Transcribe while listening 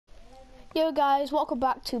Yo guys, welcome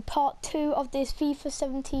back to part 2 of this FIFA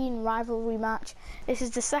 17 rivalry match. This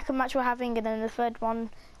is the second match we're having, and then the third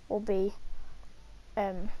one will be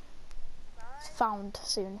found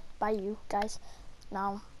soon by you guys.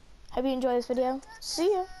 Now, hope you enjoy this video.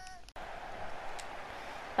 See ya!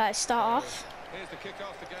 Let's start off.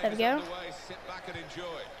 There we go.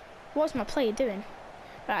 What's my player doing?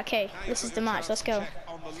 Right, okay, this is the match, let's go.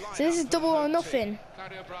 So this is double or nothing.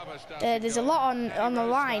 There's a lot on the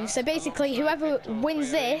line. So basically, whoever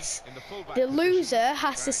wins this, the loser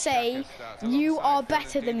has to say, "You are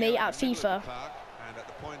better than me at FIFA."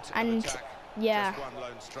 And yeah,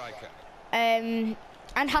 and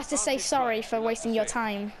has to say sorry for wasting your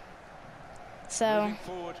time. So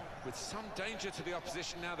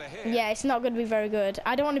yeah, it's not going to be very good.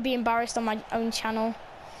 I don't want to be embarrassed on my own channel.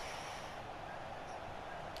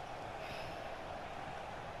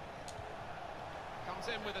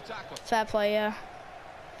 Fair play, yeah.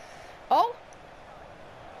 Oh!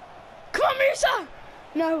 Come on, Musa!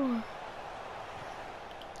 No.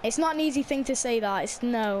 It's not an easy thing to say that. It's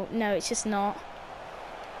no, it's just not.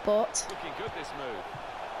 But looking good, this move.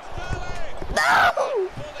 No!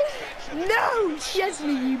 No,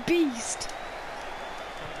 Chesley, you beast.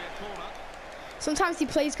 Sometimes he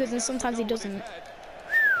plays good and sometimes he doesn't.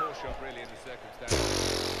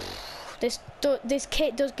 This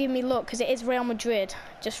kit does give me luck because it is Real Madrid.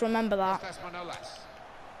 Just remember that.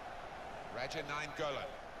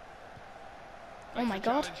 Oh my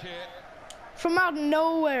God! From out of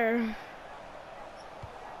nowhere.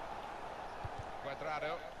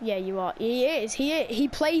 Yeah, you are. He is. He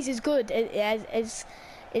plays as good as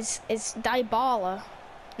Dybala.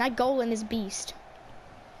 That goal in his beast.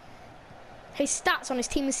 His stats on his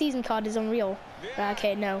team of the season card is unreal. Right,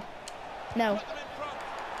 okay, no.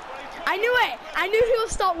 I knew it! I knew he would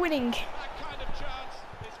start winning.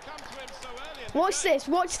 Watch this,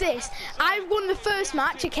 watch this. I won the first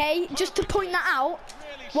match, okay? Just to point that out.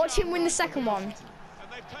 Watch him win the second one.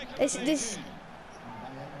 Yeah,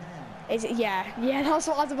 that's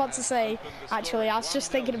what I was about to say. Actually, I was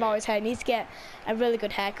just thinking about his hair. He needs to get a really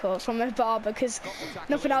good haircut from a barber because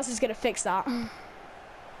nothing else is going to fix that.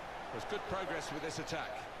 There's good progress with this attack.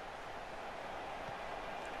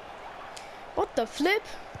 What the flip?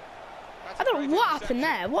 I don't know what happened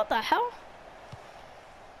there. What the hell?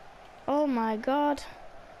 Oh my God.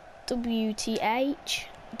 WTH.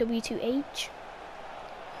 W2H.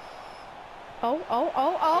 Oh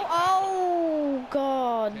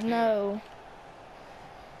God, no.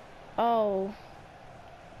 Oh.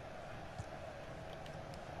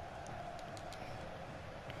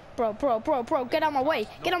 Bro, get out of my way.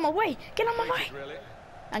 Get out of my way. Get out of my way.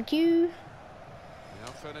 Thank you.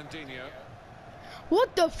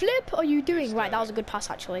 What the flip are you doing? Right, that was a good pass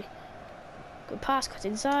actually. Good pass, cut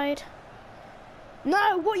inside.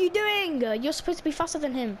 No, what are you doing? You're supposed to be faster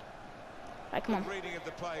than him. Right, come on.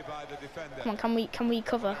 Come on, can we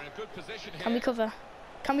cover? Can we cover?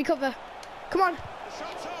 Can we cover? Come on.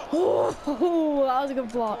 Oh, that was a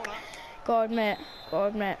good block. Go admit.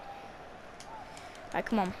 Right,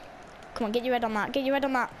 come on. Come on, get your head on that. Get your head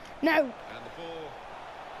on that. No.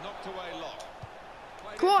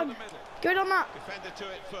 Come on. Good on that. Defender to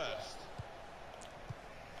it first.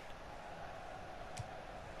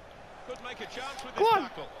 Could make a chance with this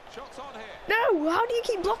tackle. Shots on here. No, how do you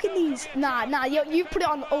keep blocking these? Nah, you've put it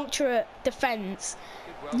on ultra defense.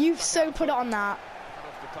 You've so put it on that.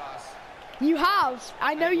 You have.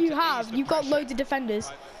 I know you have. You've got loads of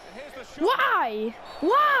defenders. Why?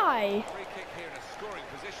 Why?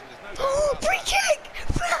 Oh, free kick!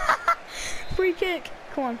 Free kick.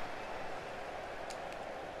 Come on.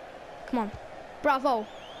 Come on. Bravo.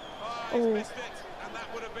 Oh.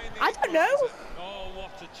 I don't know. Oh,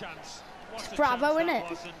 what a chance. It's Bravo, isn't it? I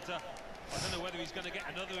don't know whether he's going to get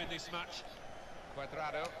another in this match.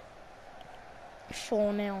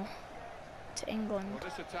 4-0 to England. Well,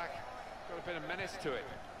 this attack got a bit of menace to it.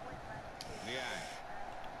 Yeah.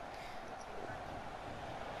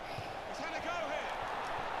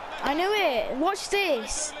 I knew it. Watch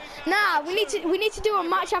this. Nah, we need to do a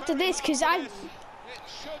match after this because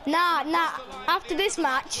Nah. After this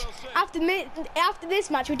match, after this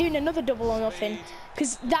match, we're doing another double or nothing.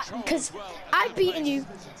 Because I've beaten you.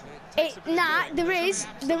 There is.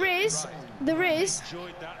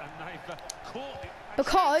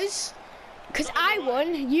 Because I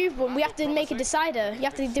won, you've won. We have to make a decider. You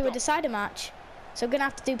have to do a decider match. So we're gonna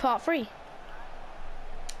have to do part 3.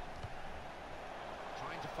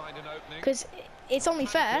 Because it's only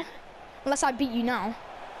fair, unless I beat you now.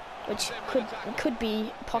 Which could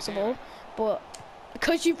be possible, but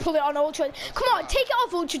because you pull it on ultra, come on, take it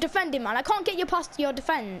off ultra defending, man. I can't get you past your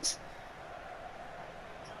defense.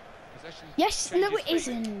 Possession Yes, no changes it feet.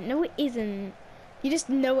 isn't. No it isn't. You just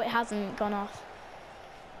know it hasn't gone off.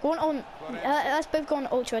 Go on, let's both go on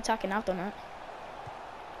ultra attacking. I've done it.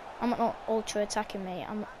 I'm not ultra attacking, mate.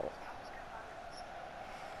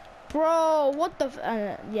 Bro, what the?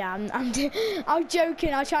 Yeah, I'm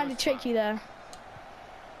joking. I'm trying to trick you there.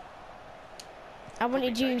 I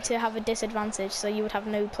wanted you to have a disadvantage, so you would have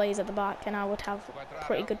no players at the back, and I would have a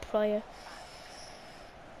pretty good player.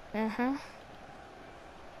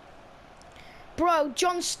 Bro,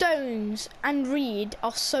 John Stones and Reed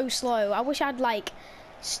are so slow. I wish I had like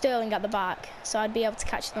Sterling at the back, so I'd be able to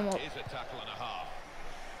catch them up. Is a tackle and a half.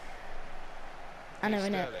 I know,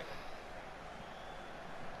 innit?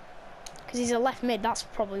 Because he's a left mid, that's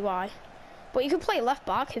probably why. But you could play left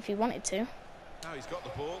back if you wanted to. Now he's got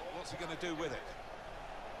the ball. What's he going to do with it?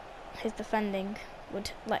 His defending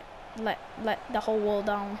would let the whole world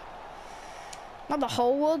down. Not the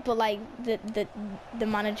whole world, but like the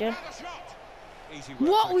manager.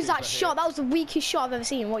 What was that shot? That was the weakest shot I've ever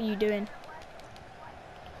seen. What are you doing?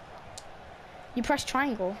 You pressed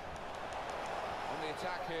triangle. On the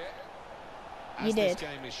attack here. You did.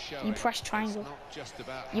 You pressed triangle.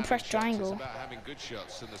 You pressed triangle. It's about having good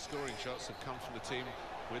shots, and the scoring shots have come from the team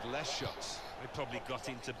with less shots. They probably got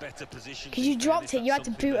into better positions. Because you dropped it, you had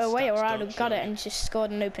to boot it away, or I would have got it and just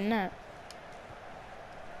scored an open net.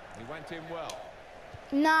 He went in well.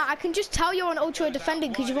 Nah, I can just tell you're on ultra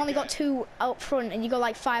defending because you've only got 2 out front and you got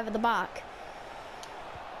like 5 at the back.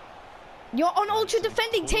 You're on ultra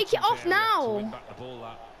defending. Take it off now.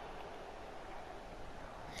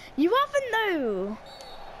 You haven't though.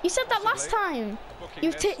 You said that last time.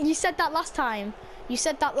 You said that last time. You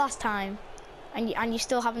said that last time, and you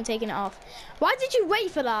still haven't taken it off. Why did you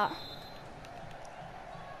wait for that?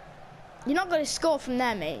 You're not going to score from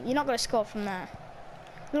there, mate. You're not going to score from there.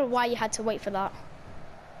 I don't know why you had to wait for that.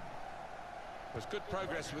 There's good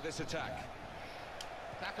progress with this attack.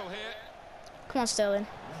 Tackle here. Come on, Sterling.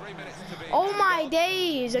 3 minutes to be. Oh my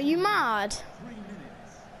days! Are you mad?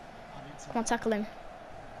 Come on, tackle him.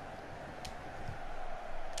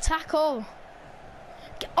 Tackle.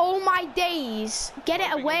 Oh my days! Get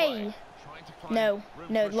it away. No,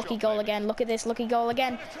 no, lucky goal again. Look at this, lucky goal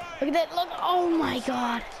again. Look at that, look. Oh my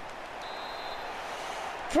god.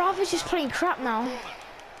 Bravo's just playing crap now.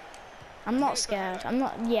 I'm not scared. I'm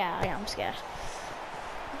not, yeah, I am scared.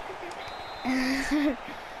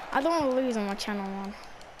 I don't want to lose on my channel, man.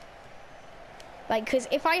 Like, because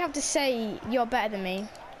if I have to say you're better than me,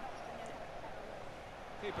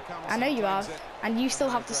 I know you have, and you still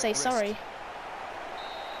have to say sorry.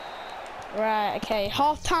 Right, okay,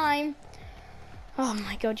 half time. Oh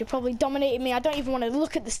my god, you're probably dominating me. I don't even want to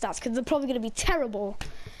look at the stats because they're probably going to be terrible.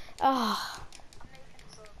 Oh.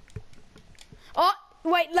 Oh,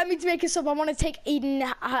 wait, let me make a sub. I want to take Eden.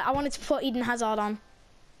 I wanted to put Eden Hazard on.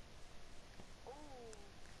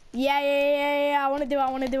 Yeah. I want to do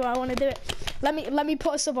it. Let me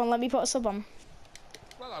put a sub on.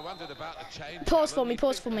 Well, I wondered about the change. Pause for me.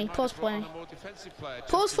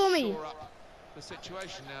 The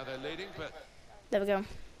situation now they're leading, but there we go.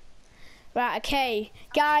 Right, okay,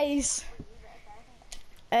 guys.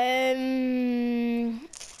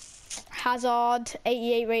 Hazard,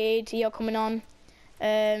 88 rated. You're coming on.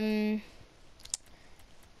 I'm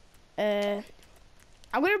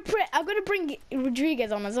gonna bring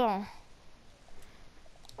Rodriguez on as well.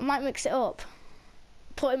 I might mix it up.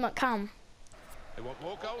 Put him at cam. they want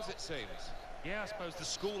more goals, it seems. Yeah, I suppose the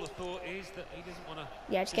school of thought is that he doesn't want to.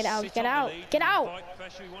 Yeah, just get out. Go, get out.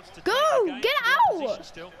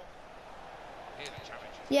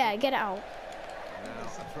 Yeah, get it out.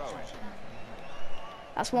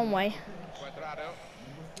 That's one way.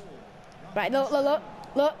 Right, look.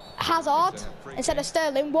 Hazard instead of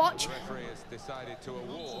Sterling. Watch.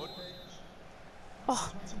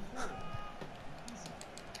 Oh.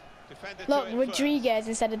 Look, Rodriguez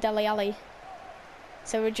instead of Dele Alli.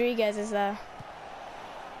 So Rodriguez is there.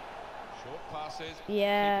 Short passes.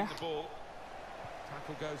 Yeah. The ball.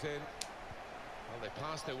 Tackle goes in. Well, they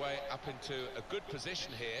passed their way up into a good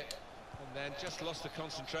position here, and then just lost the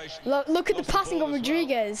concentration. Look at the passing on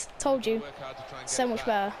Rodriguez. Well. Told you. So much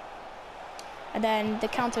better. And then the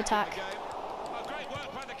counter attack. Oh, great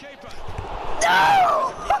work by the keeper.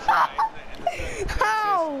 No!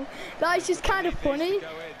 How? That is just kind of funny,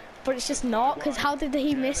 but it's just not. Because how did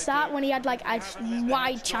he miss that when he had like a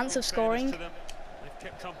wide chance of scoring?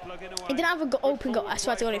 He didn't have an open goal. I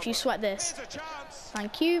swear to God, if you sweat this.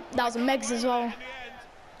 Thank you. That was a Megs as well.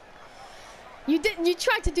 You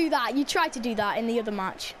tried to do that. You tried to do that in the other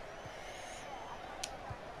match.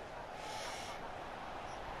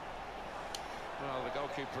 Well, the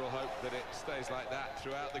goalkeeper will hope that it stays like that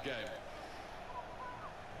throughout the game.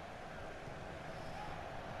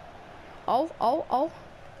 Oh.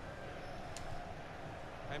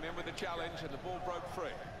 Came in with the challenge and the ball broke free.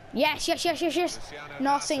 Yes.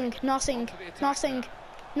 Nothing. Kill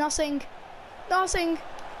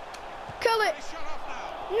it.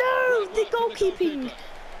 No, the goalkeeping.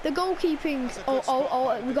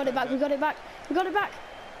 Oh, we got it back.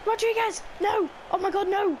 Rodriguez, no. Oh my God,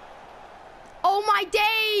 no. Oh my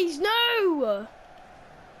days, no.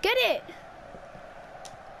 Get it.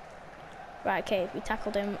 Right, okay, we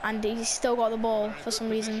tackled him and he's still got the ball for some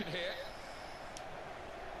reason.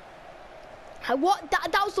 What?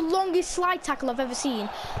 That was the longest slide tackle I've ever seen.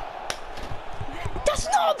 That's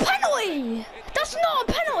not a penalty.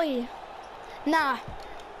 Nah.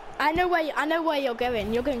 I know where you're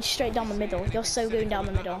going. You're going straight down the middle. You're so going down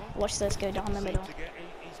the middle. Watch this go down the middle.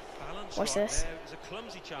 Watch this. It's a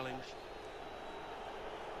clumsy challenge.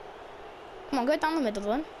 Come on, go down the middle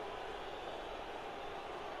then.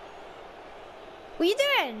 What are you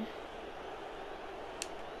doing?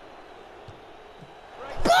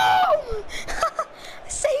 Boom!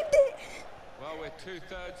 Saved it. Well, we're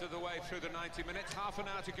 2/3 of the way through the 90 minutes. Half an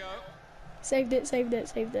hour to go. Saved it.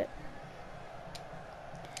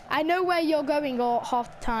 I know where you're going all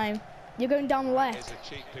half the time. You're going down the left. It's a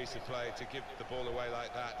cheap piece of play to give the ball away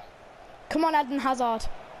like that. Come on, Eden Hazard.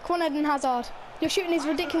 Your shooting is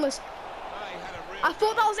ridiculous. I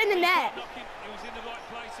thought that was in the net. It was in the right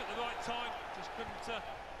place at the right time. Just couldn't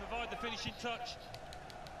provide the finishing touch.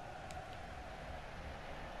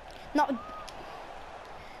 Not.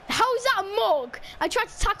 How is that a mug? I tried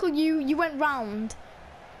to tackle you. You went round.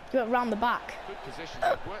 You went round the back. Good position.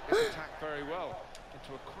 They've worked this attack very well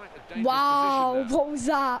into quite a dangerous wow, position there. what was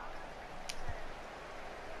that?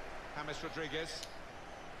 James Rodriguez.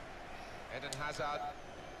 Eden Hazard.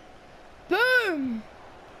 Boom!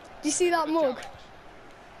 Do you see that mug? Challenge.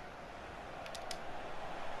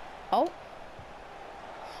 Oh.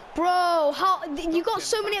 Bro, how you got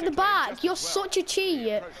so many at the back? You're such a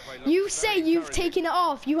cheat. You say you've taken it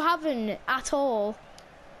off. You haven't at all.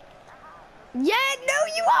 Yeah, no,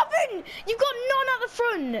 you haven't. You've got none at the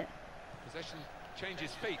front. Possession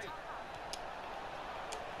changes feet.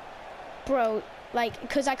 Bro, like,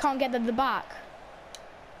 because I can't get at the back.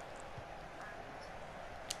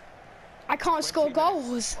 I can't score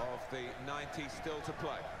goals. Of the 90 still to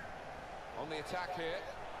play. On the attack here.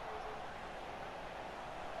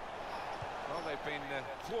 Well, they've been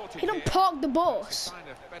thwarted. He don't park the bus. It's a sign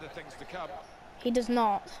of better things to come. He does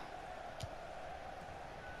not.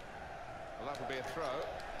 Well, that'll be a throw.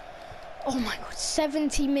 Oh my God,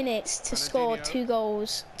 70 minutes to score 2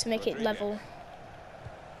 goals to make it level.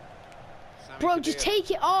 Bro, just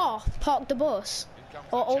take it off. Park the bus.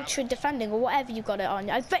 Or ultra defending or whatever you got it on.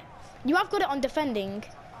 I bet you have got it on defending.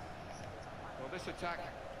 Well, this attack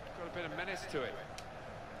got a bit of menace to it.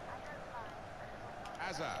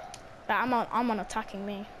 Hazard. Right, I'm on attacking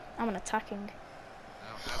me. I'm on attacking.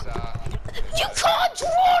 Now Hazard. You can't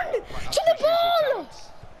run to the ball!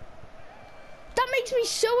 That makes me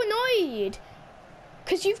so annoyed.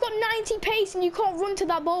 Because you've got 90 pace and you can't run to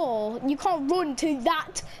that ball. You can't run to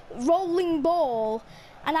that rolling ball.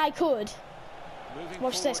 And I could.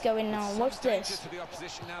 Watch this going now. Watch this. To the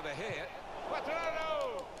opposition now they're here.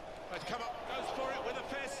 Quadrado! But come up, goes for it with a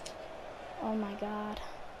fist. Oh my God.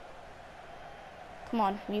 Come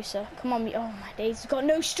on, Musa. Come on, oh my days. He's got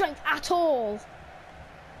no strength at all.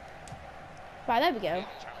 Right, there we go.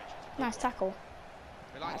 Nice tackle.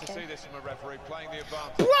 We like to see this from a referee playing the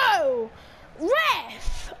advantage. Bro!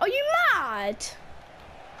 Ref! Are you mad?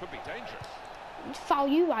 Could be dangerous. Foul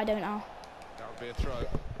you, I don't know. That would be a throw.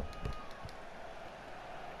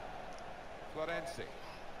 Florenzi.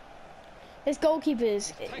 There's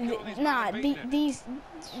goalkeepers. Nah, these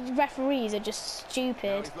referees are just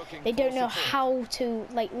stupid. They don't know how to,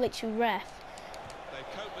 like, literally ref. They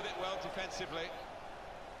cope with it well defensively.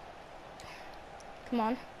 Come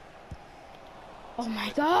on. Oh my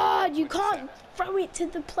God, you can't throw it to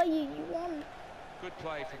the player you want. Good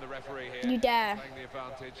play from the referee here. You dare. Playing the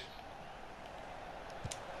advantage.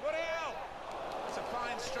 Muriel! That's a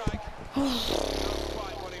fine strike. Not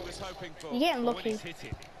quite what he was hoping for. You're getting lucky.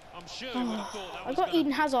 I'm sure he would have thought that I got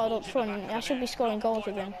Eden Hazard up front. I should be scoring goals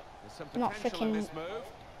again. Not freaking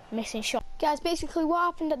missing shot. Guys, basically what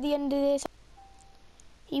happened at the end of this,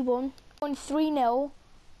 he won 3-0.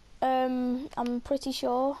 I'm pretty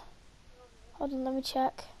sure. Hold on, let me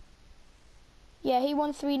check. Yeah, he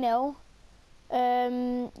won 3-0.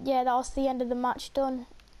 Yeah, that was the end of the match done.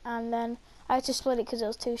 And then I had to split it because it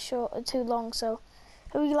was too long. So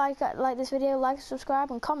if you like this video, like,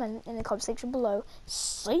 subscribe and comment in the comment section below.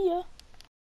 See ya.